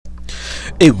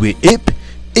Digs.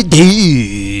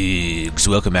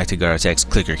 Welcome back to Garo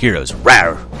Clicker Heroes.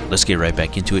 Rawr. Let's get right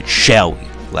back into it, shall we?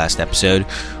 Last episode,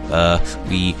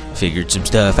 we figured some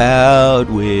stuff out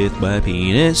with my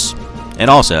penis. And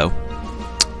also,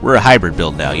 we're a hybrid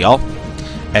build now, y'all.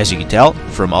 As you can tell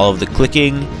from all of the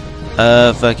clicking,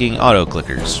 fucking auto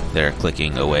clickers. They're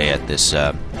clicking away at this,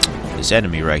 this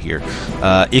enemy right here.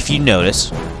 If you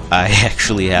notice, I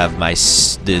actually have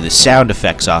the sound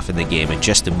effects off in the game and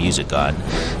just the music on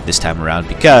this time around,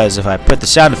 because if I put the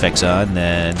sound effects on,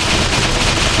 then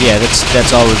yeah,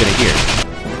 that's all we're gonna hear.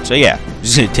 So yeah, I'm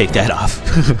just gonna take that off.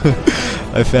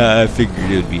 I figured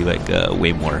it would be like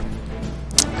way more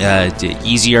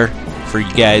easier for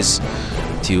you guys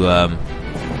to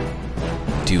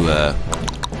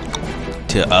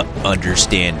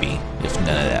understand me if none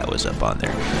of that was up on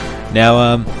there.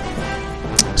 Now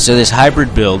so this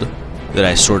hybrid build that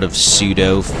I sort of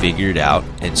pseudo figured out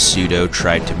and pseudo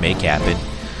tried to make happen,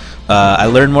 I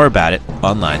learned more about it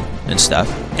online and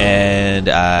stuff, and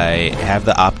I have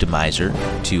the optimizer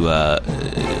to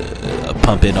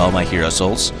pump in all my hero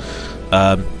souls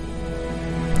to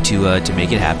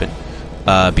make it happen.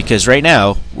 Because right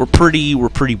now we're pretty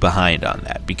behind on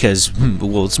that, because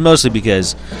well, it's mostly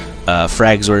because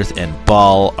Fragsworth and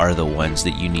Ball are the ones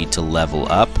that you need to level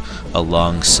up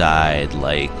alongside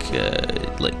like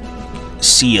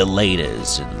Sea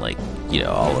Ladas and like, you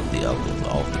know, all of the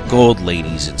gold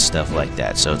ladies and stuff like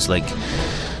that. So it's like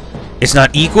it's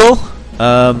not equal.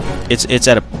 It's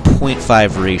at a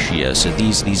 0.5 ratio. So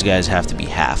these guys have to be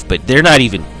half, but they're not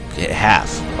even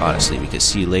half, honestly, because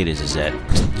Sea Ladas is at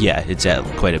it's at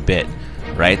quite a bit,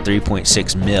 right?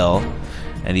 3.6 mil.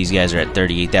 And these guys are at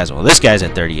 38,000. Well, this guy's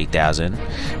at 38,000.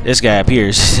 This guy up here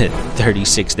is at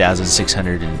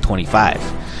 36,625.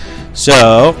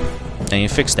 So, I can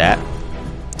fix that.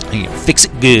 I can fix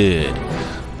it good.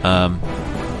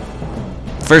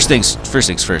 First things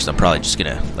first. I'm probably just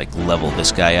gonna like level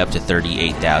this guy up to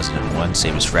 38,001,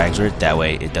 same as Fragsworth. That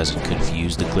way, it doesn't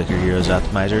confuse the Clicker Heroes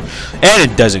optimizer,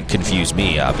 and it doesn't confuse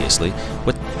me, obviously.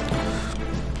 What?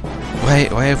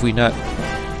 Why have we not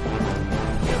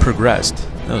progressed?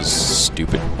 That was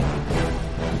stupid.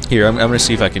 Here, I'm gonna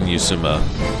see if I can use some of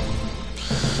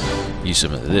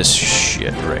this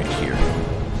shit right here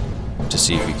to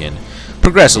see if we can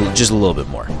progress just a little bit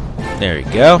more. There we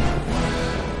go.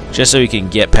 Just so we can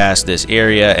get past this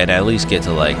area and at least get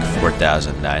to like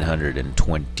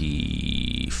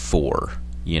 4,924.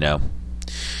 You know.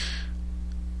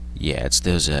 Yeah, it's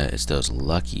those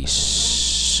lucky.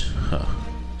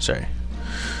 Sorry.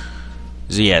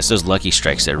 So yeah, it's those lucky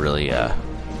strikes that really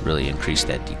increase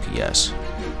that DPS.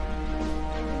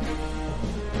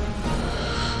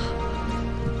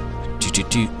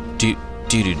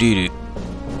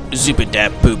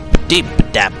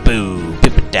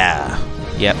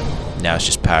 Yep. Now it's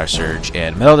just Power Surge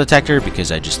and Metal Detector,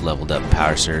 because I just leveled up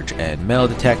Power Surge and Metal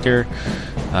Detector.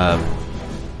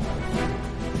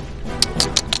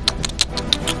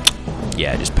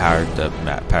 Yeah, just powered the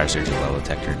Power Surge and Level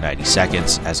Detector 90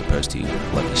 seconds as opposed to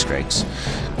Lucky Strikes,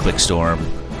 Click Storm,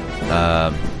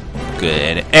 good,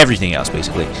 and everything else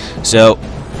basically. So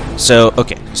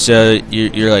okay, so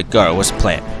you're like, Garo, what's the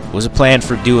plan? What's the plan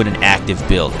for doing an active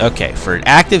build? Okay, for an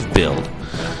active build,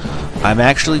 I'm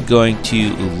actually going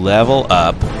to level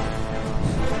up,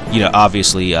 you know,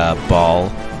 obviously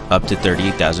Ball up to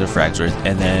 38,000 Fragsworth,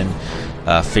 and then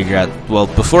figure out, well,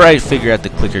 before I figure out the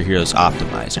Clicker Heroes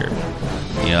optimizer,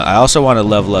 you know, I also want to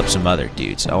level up some other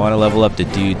dudes. I want to level up the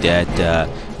dude that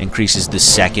increases the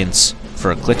seconds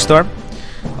for a Click Storm.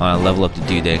 I want to level up the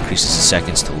dude that increases the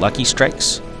seconds to Lucky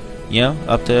Strikes, you know,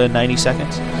 up to 90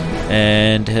 seconds.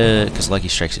 And because Lucky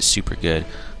Strikes is super good.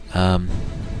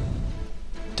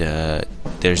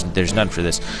 There's none for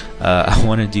this. I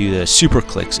want to do the Super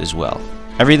Clicks as well.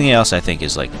 Everything else I think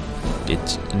is like,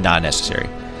 it's not necessary.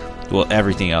 Well,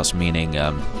 everything else meaning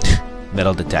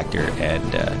Metal Detector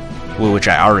and which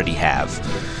I already have,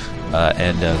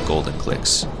 and Golden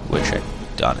Clicks, which I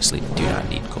honestly do not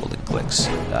need Golden Clicks.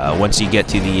 Once you get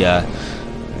to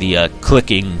the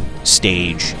clicking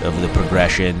stage of the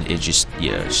progression, it's just,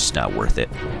 you know, it's just not worth it.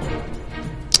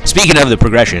 Speaking of the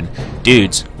progression,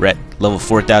 dudes, we're at level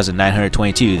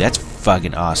 4,922. That's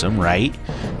fucking awesome, right?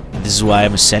 This is why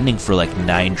I'm ascending for like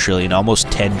 9 trillion,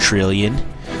 almost 10 trillion.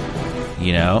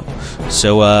 You know,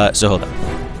 so hold on.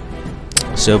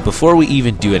 So before we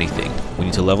even do anything, we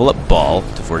need to level up Ball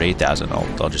to 48,000.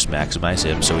 I'll just maximize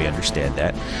him so we understand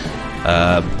that.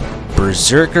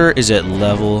 Berserker is at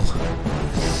level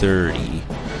 30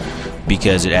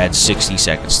 because it adds 60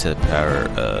 seconds to the power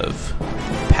of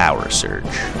Power Surge,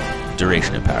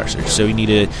 duration of Power Surge. So we need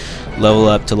to level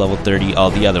up to level 30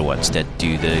 all the other ones that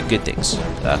do the good things.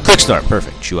 Clickstorm,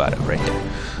 perfect. Shuado right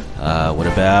there. What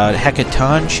about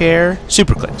Hecaton Chair?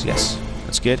 Super clicks, yes.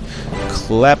 That's good.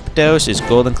 Kleptos is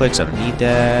golden clicks. I don't need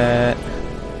that.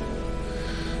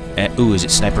 And, ooh, is it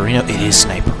Sniperino? It is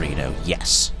Sniperino,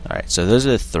 yes. Alright, so those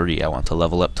are the 30 I want to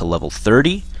level up to level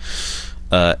 30.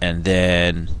 And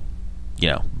then, you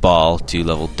know, Ball to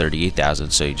level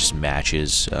 38,000, so he just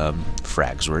matches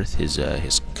Fragsworth, his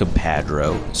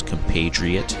compadro, his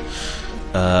compatriot.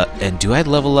 And do I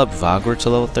level up Vogor to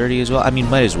level 30 as well? I mean,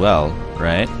 might as well,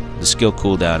 right? The skill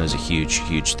cooldown is a huge,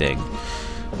 huge thing.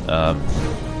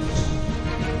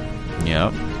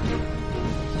 Yeah.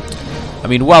 I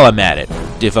mean, while I'm at it,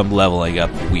 if I'm leveling up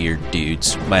weird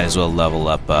dudes, might as well level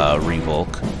up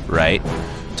Revolk, right?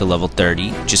 To level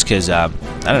 30, just because, I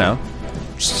don't know,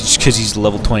 just because he's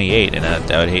level 28, and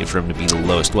I would hate for him to be the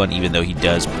lowest one, even though he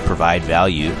does provide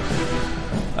value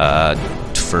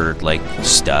for, like,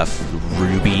 stuff.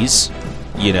 Rubies,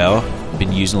 you know,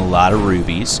 been using a lot of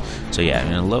rubies. So yeah, I'm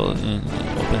gonna open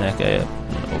that guy up,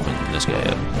 open this guy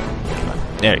up. Come on.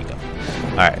 There you go.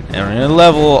 Alright, and we're gonna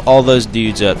level all those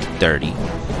dudes up to 30.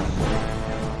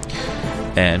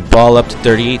 And Ball up to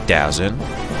 38,000.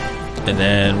 And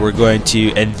then we're going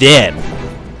to, and then,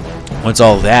 once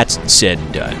all that's said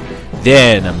and done,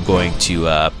 then I'm going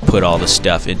to put all the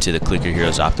stuff into the Clicker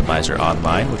Heroes Optimizer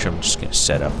Online, which I'm just going to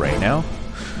set up right now.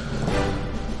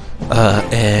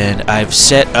 And I've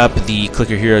set up the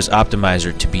Clicker Heroes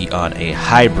Optimizer to be on a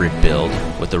hybrid build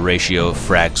with a ratio of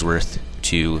Fragsworth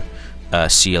to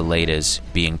Cialetas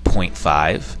being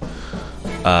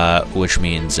 0.5, which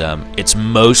means it's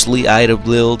mostly Ida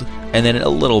build, and then a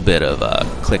little bit of a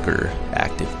clicker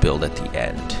active build at the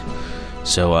end.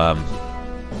 So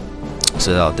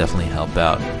so that'll definitely help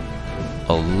out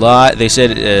a lot. They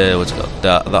said what's it called?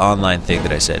 The online thing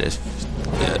that I said is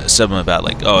something about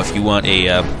like, oh, if you want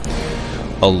a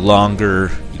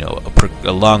longer, you know,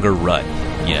 a longer run,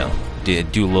 you know,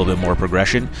 do a little bit more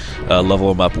progression,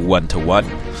 level them up 1-to-1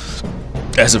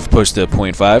 as opposed to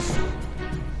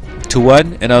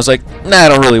 0.5-to-1. And I was like, nah, I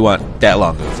don't really want that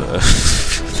long of a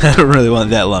I don't really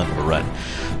want that long of a run.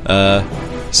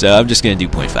 So I'm just gonna do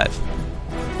 0.5.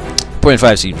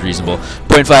 0.5 seems reasonable.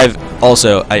 0.5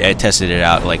 also, I tested it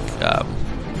out like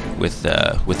with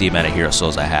the amount of hero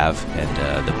souls I have and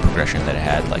the progression that I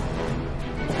had like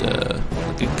a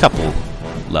couple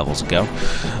levels ago.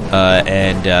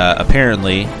 And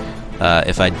apparently,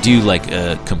 if I do like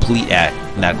a not complete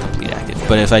active,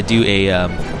 but if I do a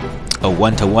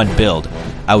 1-to-1 build,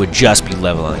 I would just be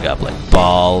leveling up like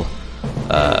Ball,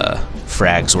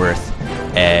 Fragsworth,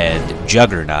 and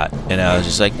Juggernaut, and I was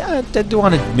just like, I do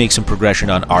want to make some progression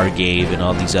on Argave and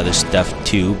all these other stuff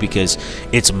too, because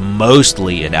it's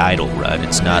mostly an idle run.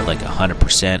 It's not like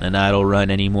 100% an idle run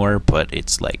anymore, but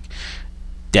it's like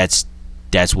that's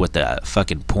what the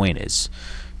fucking point is,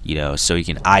 you know. So you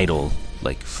can idle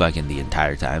like fucking the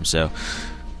entire time. So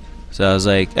I was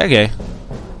like, okay,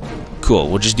 cool.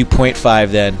 We'll just do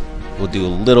 0.5 then. We'll do a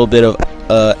little bit of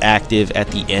active at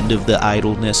the end of the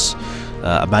idleness.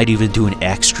 I might even do an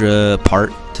extra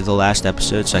part to the last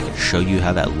episode so I can show you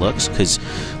how that looks, because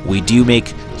we do make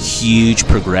huge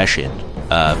progression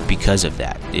because of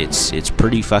that. It's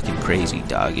pretty fucking crazy,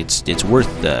 dog. It's worth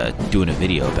doing a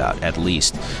video about, at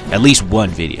least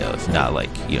one video, if not like,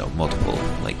 you know, multiple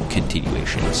like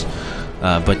continuations.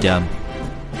 But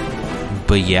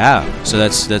yeah, so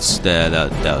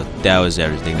that was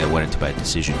everything that went into my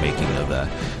decision making of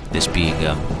this being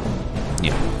you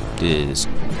know, this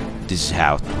is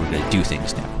how we're gonna do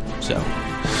things now. So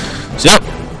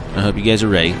I hope you guys are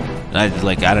ready. I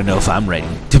don't know if I'm ready,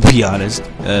 to be honest.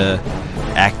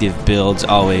 Active builds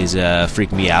always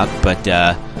freak me out, but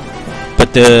the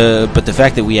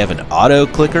fact that we have an auto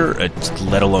clicker,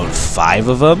 let alone 5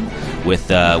 of them, with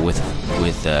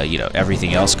you know,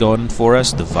 everything else going for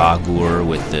us, the Vogor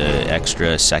with the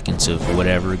extra seconds of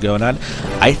whatever going on,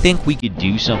 I think we could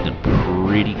do something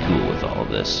pretty cool with all of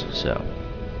this. So.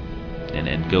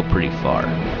 And go pretty far.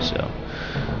 So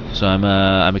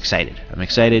I'm excited. I'm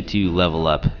excited to level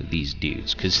up these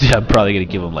dudes, because I'm probably gonna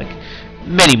give them like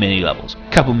many levels, a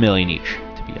couple million each,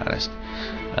 to be honest.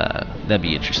 That'd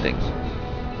be interesting.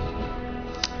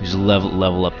 Just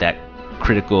level up that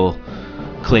critical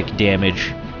click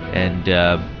damage and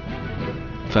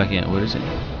fucking, what is it?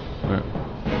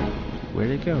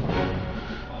 Where'd it go?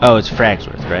 Oh, it's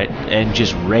Fragsworth, right? And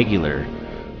just regular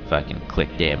fucking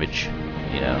click damage.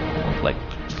 You know, like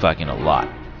fucking a lot,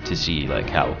 to see like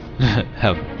how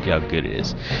how good it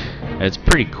is. It's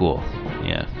pretty cool.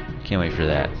 Yeah, can't wait for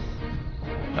that.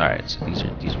 All right, so these are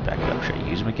backed up. Should I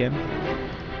use them again?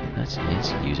 let's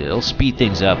use it. It'll speed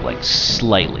things up like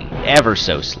slightly, ever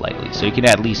so slightly, so you can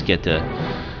at least get to.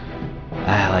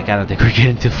 Like I don't think we're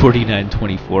getting to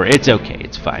 49.24. It's okay.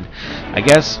 It's fine. I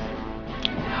guess.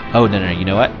 Oh no. You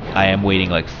know what? I am waiting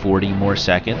like 40 more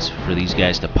seconds for these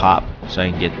guys to pop, so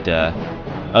I can get.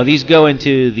 Oh, these go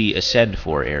into the Ascend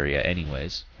 4 area,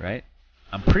 anyways, right?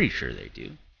 I'm pretty sure they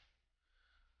do.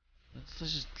 Let's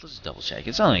just double check.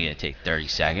 It's only gonna take 30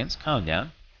 seconds. Calm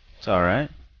down. It's all right.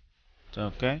 It's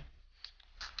okay.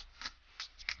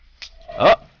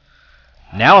 Oh,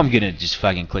 now I'm gonna just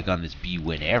fucking click on this B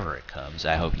whenever it comes.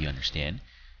 I hope you understand,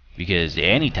 because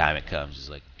any time it comes is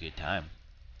like a good time.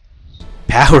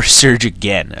 Power surge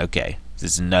again. Okay,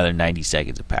 this is another 90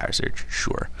 seconds of power surge.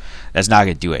 Sure, that's not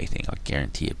gonna do anything. I'll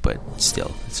guarantee it. But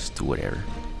still, let's just do whatever.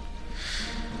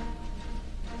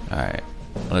 All right,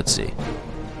 let's see.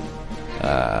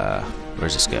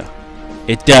 Where's this go?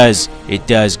 It does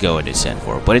go into Ascend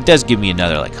 4, but it does give me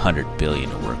another like 100 billion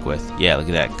to work with. Yeah, look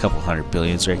at that, couple 100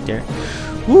 billions right there.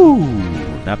 Woo,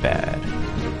 not bad.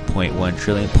 0.1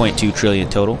 trillion, 0.2 trillion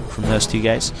total from those two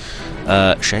guys.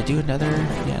 Should I do another?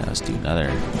 Yeah, let's do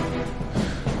another.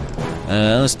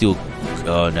 Let's do.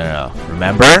 Oh no.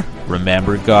 Remember,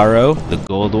 Garo, the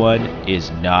gold one is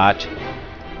not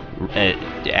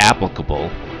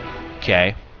applicable.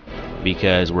 Okay.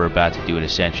 Because we're about to do an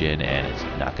ascension and it's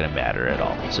not going to matter at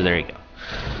all. So there you go.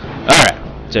 Alright,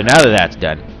 so now that that's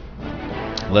done,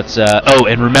 let's, oh,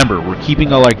 and remember, we're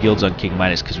keeping all our guilds on King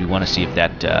Midas because we want to see if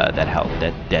that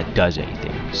that does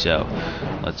anything. So,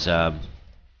 let's go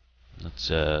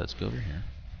over here.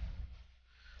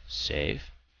 Save.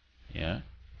 Yeah,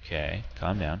 okay,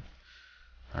 calm down.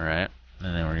 Alright,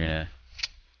 and then we're going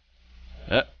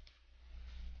to,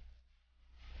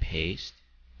 paste,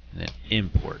 and then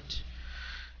import.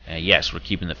 Yes, we're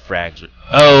keeping the frags.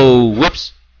 Oh,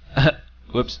 whoops.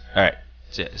 Whoops. Alright.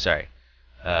 Sorry.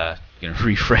 Gonna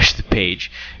refresh the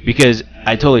page because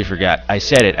I totally forgot. I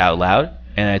said it out loud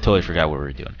and I totally forgot what we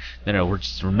were doing. No, we're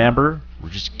just, remember, we're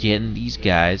just getting these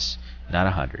guys, not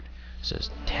 100. So it's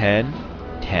 10,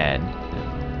 10,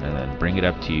 and then bring it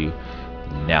up to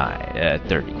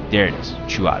 30. There it is.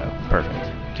 Chuato.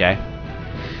 Perfect. Okay?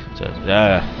 So,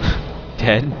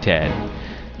 10, 10.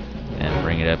 And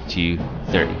bring it up to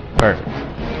 30. Perfect.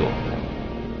 Cool.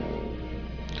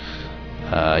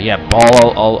 Yeah,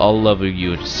 Ball, I'll level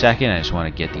you in a second. I just want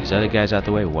to get these other guys out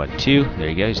the way. 1, 2. There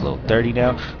you go. He's level 30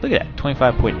 now. Look at that.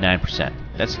 25.9%.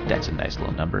 That's a nice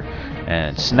little number.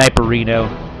 And Sniper Reno.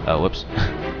 Oh, whoops.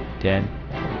 10,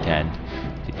 10.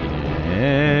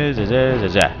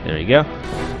 There you go.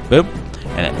 Boom.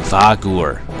 And then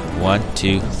Vagur. 1,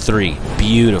 2, 3.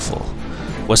 Beautiful.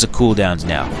 What's the cooldowns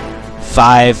now?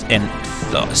 5 and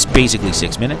it's basically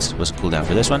 6 minutes. What's the cooldown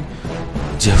for this one?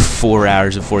 4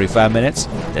 hours and 45 minutes.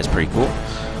 That's pretty cool.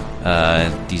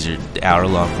 These are the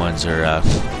hour-long ones are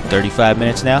 35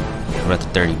 minutes now. What about the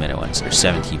 30-minute ones? They're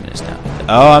 17 minutes now.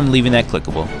 Oh, I'm leaving that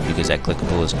clickable because that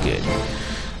clickable is good.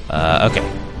 Okay,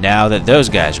 now that those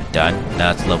guys are done,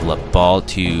 now let's level up Ball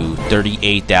to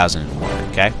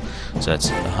 38,001. Okay, so that's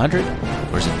 100.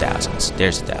 Where's the thousands?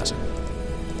 There's 1,000.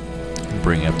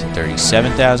 Bring it up to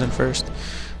 37,000 first,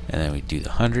 and then we do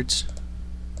the hundreds,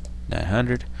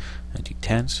 900, and do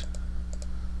tens,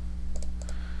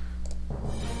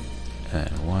 and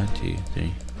 1, 2,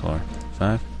 3, 4,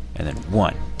 5, and then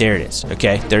 1. There it is.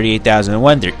 Okay,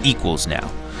 38,001. They're equals now.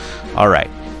 All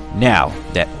right. Now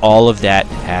that all of that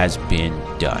has been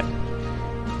done,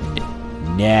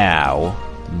 now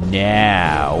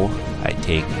I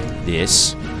take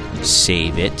this,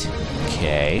 save it.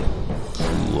 Okay,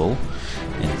 cool.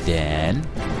 And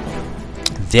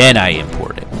then I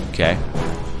import it. Okay,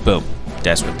 boom.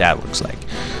 That's what that looks like.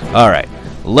 All right,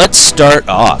 let's start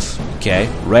off. Okay,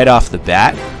 right off the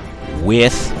bat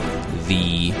with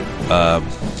the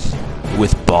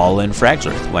with Ball and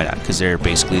Fragsworth. Why not? Because they're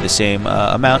basically the same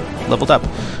amount leveled up.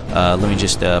 Let me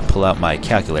just pull out my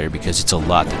calculator because it's a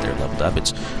lot that they're leveled up.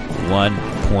 It's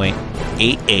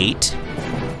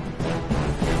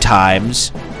 1.88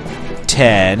 times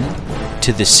 10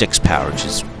 to the 6th power, which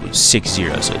is 6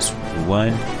 zeros. So it's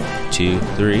 1, 2,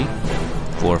 3,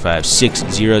 4, 5, 6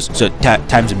 zeros. So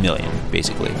times a million,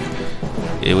 basically,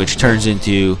 which turns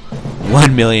into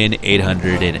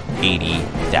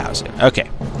 1,880,000. Okay.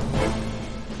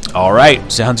 All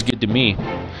right, sounds good to me.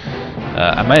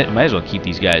 I might as well keep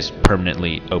these guys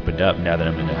permanently opened up now that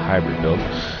I'm in a hybrid build.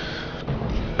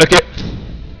 Okay.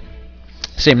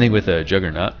 Same thing with a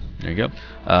Juggernaut. There you go.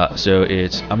 So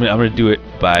it's I'm gonna do it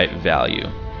by value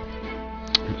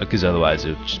because otherwise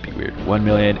it would just be weird.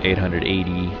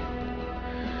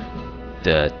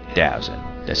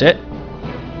 1,880,000. That's it.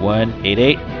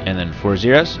 188 and then 4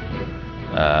 zeros.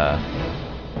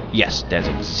 Yes, that's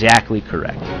exactly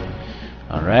correct.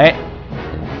 Alright.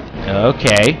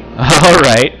 Okay.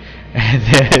 Alright. And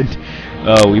then,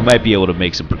 oh, we might be able to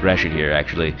make some progression here,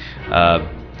 actually.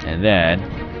 And then,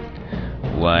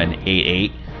 1, 8,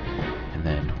 8. And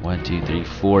then 1, 2, 3,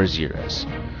 4 zeros.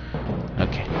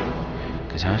 Okay.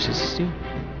 Because how much does this do?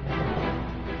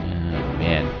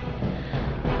 Man.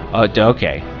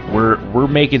 Okay. We're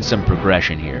making some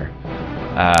progression here.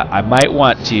 I might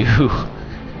want to...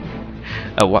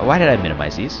 why did I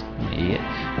minimize these? I'm an idiot.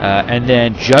 And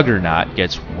then Juggernaut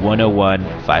gets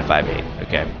 101,558.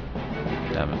 Okay.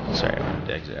 Sorry, I'm going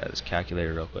to exit out of this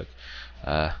calculator real quick.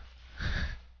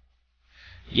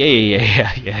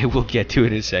 Yeah. We'll get to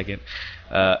it in a second.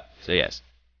 So yes.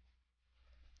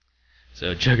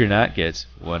 So Juggernaut gets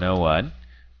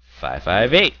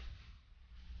 101,558.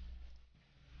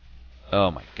 Oh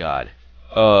my god.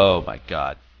 Oh my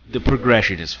god. The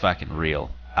progression is fucking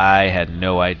real. I had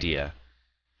no idea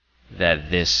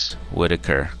that this would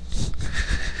occur.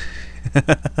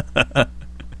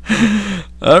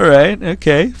 Alright,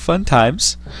 okay. Fun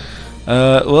times.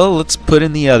 Well, let's put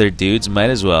in the other dudes. Might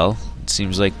as well. It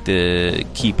seems like the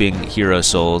keeping hero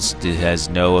souls has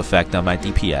no effect on my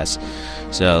DPS.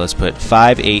 So let's put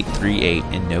 5838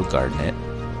 in no Gardenet.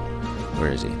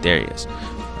 Where is he? There he is.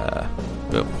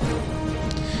 Boom.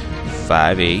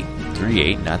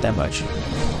 5838, not that much.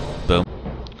 Boom.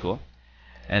 Cool.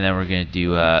 And then we're going to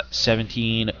do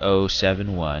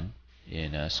 17071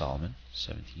 in Solomon.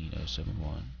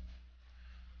 17071.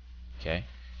 Okay.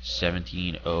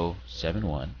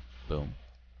 17071. Boom.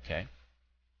 Okay.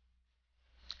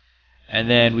 And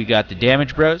then we got the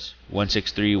damage bros.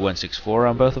 163, 164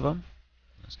 on both of them.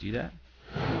 Let's do that.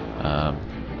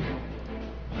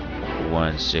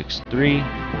 163.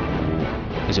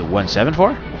 Is it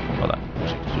 174? Hold on.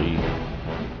 163.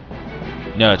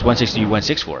 No, it's 163,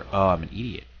 164. Oh, I'm an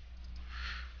idiot.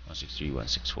 163,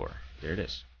 164. There it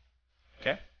is.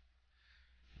 Okay.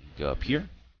 Go up here.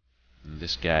 And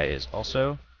this guy is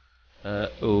also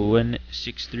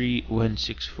 163,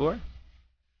 164.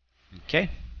 Okay.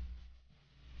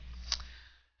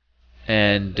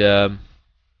 And then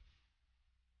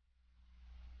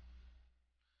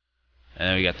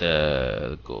we got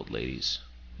the gold ladies.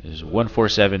 There's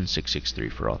 147, 663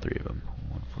 for all three of them.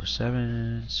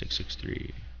 147,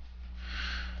 663.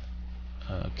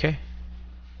 Okay.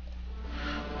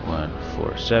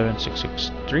 147,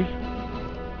 663.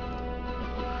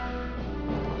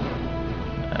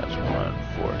 That's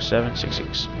 147,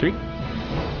 663.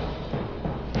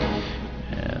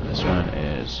 And this one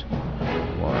is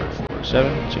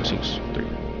 147, 663.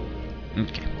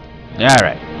 Okay.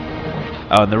 Alright.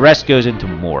 Oh, and the rest goes into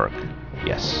morgue.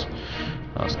 Yes.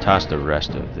 Let's toss the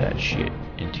rest of that shit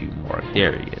into morgue.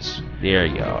 There he is. There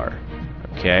you are.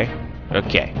 Okay.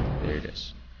 Okay. There it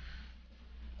is.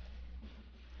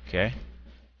 Okay.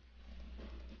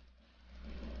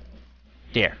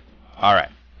 There.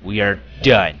 Alright. We are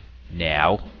done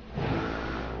now.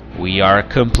 We are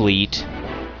complete.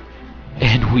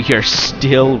 And we are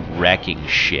still wrecking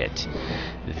shit.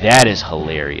 That is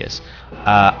hilarious.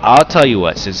 I'll tell you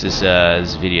what, since this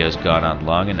video's gone on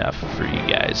long enough for you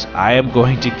guys, I am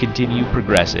going to continue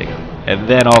progressing, and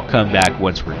then I'll come back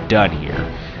once we're done here,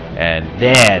 and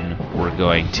then we're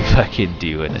going to fucking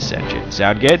do an ascension.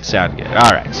 Sound good? Sound good.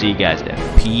 Alright, see you guys then.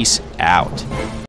 Peace out.